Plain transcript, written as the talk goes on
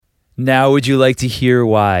Now, would you like to hear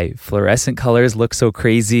why fluorescent colors look so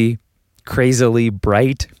crazily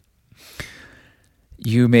bright?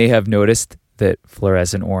 You may have noticed that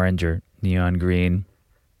fluorescent orange or neon green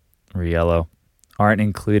or yellow aren't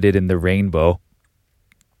included in the rainbow.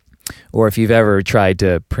 Or if you've ever tried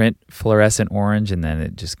to print fluorescent orange and then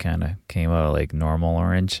it just kind of came out like normal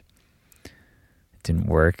orange, it didn't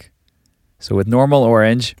work. So with normal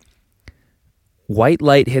orange, white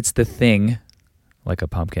light hits the thing like a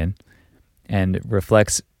pumpkin and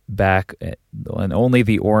reflects back, and only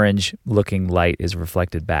the orange looking light is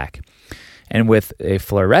reflected back. And with a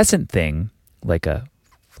fluorescent thing, like a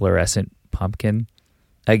fluorescent pumpkin,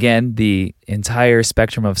 again, the entire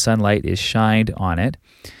spectrum of sunlight is shined on it,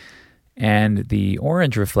 and the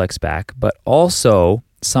orange reflects back, but also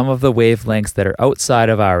some of the wavelengths that are outside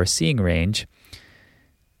of our seeing range,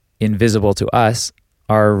 invisible to us,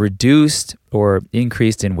 are reduced or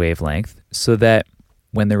increased in wavelength so that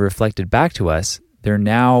when they're reflected back to us, they're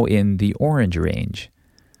now in the orange range.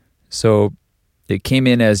 So it came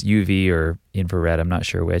in as UV or infrared, I'm not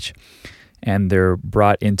sure which, and they're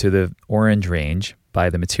brought into the orange range by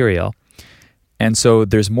the material. And so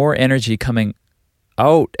there's more energy coming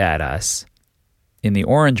out at us in the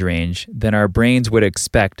orange range than our brains would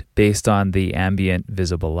expect based on the ambient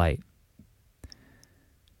visible light.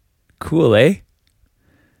 Cool, eh?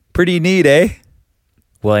 Pretty neat, eh?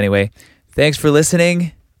 Well, anyway, thanks for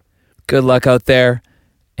listening. Good luck out there,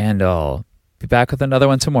 and I'll be back with another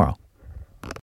one tomorrow.